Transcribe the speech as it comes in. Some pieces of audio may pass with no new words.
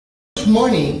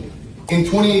money in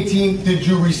 2018 did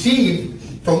you receive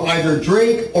from either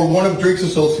Drake or one of Drake's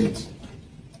associates?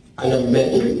 I never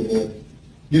met him before.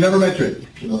 You never met Drake?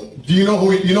 No. Do you know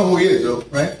who he is, though,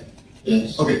 right?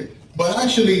 Yes. Okay. But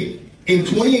actually, in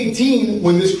 2018,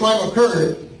 when this crime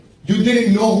occurred, you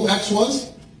didn't know who X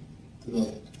was?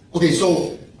 No. Okay,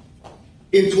 so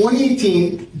in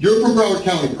 2018, you're from Broward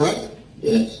County, correct?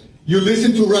 Yes. You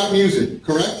listen to rap music,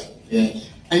 correct? Yes.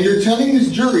 And you're telling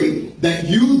this jury that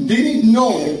you didn't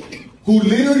know who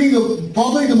literally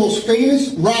probably the most famous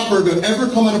rapper to ever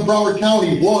come out of Broward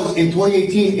County was in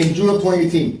 2018, in June of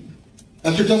 2018.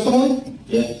 That's your testimony?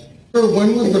 Yes. Sir,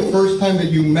 when was the first time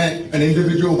that you met an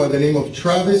individual by the name of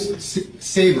Travis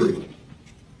Savory?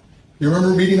 You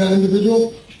remember meeting that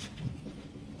individual?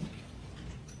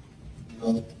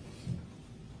 No.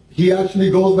 He actually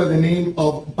goes by the name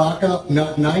of Baka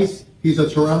Not Nice. He's a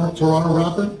Toronto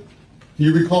rapper. Do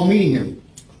you recall meeting him?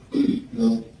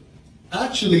 No.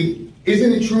 Actually,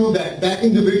 isn't it true that that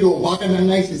individual, Baka Not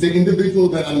Nice, is the individual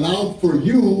that allowed for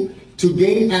you to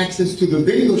gain access to the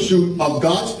video shoot of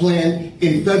God's Plan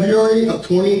in February of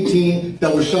 2018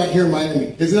 that was shot here in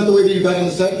Miami? Isn't that the way that you got on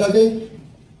the set that day?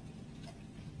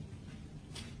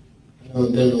 I never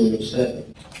been on the set.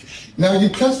 Now, you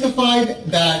testified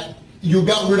that you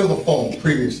got rid of a phone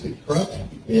previously, correct?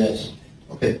 Yes.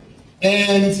 Okay.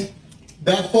 And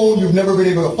that phone, you've never been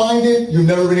able to find it, you've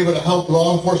never been able to help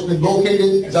law enforcement locate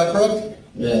it, is that correct?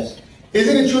 Yes.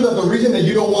 Isn't it true that the reason that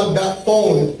you don't want that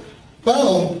phone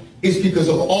found is because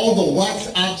of all the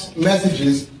WhatsApp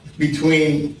messages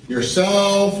between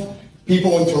yourself,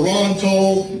 people in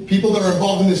Toronto, people that are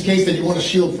involved in this case that you want to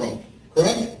shield from,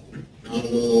 correct? I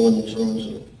don't know no one in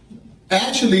Toronto.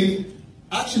 Actually,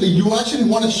 you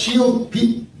want to shield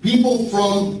people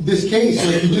from this case,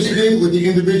 like you just did with the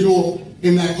individual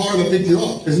in that car that picked you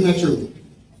up. Isn't that true?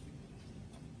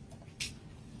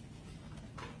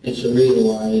 It's a reason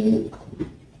why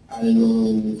I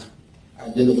didn't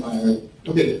identify her.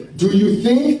 Okay. Do you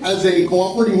think, as a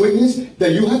cooperating witness,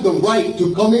 that you have the right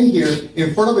to come in here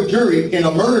in front of a jury in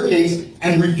a murder case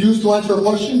and refuse to answer a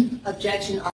question? Objection.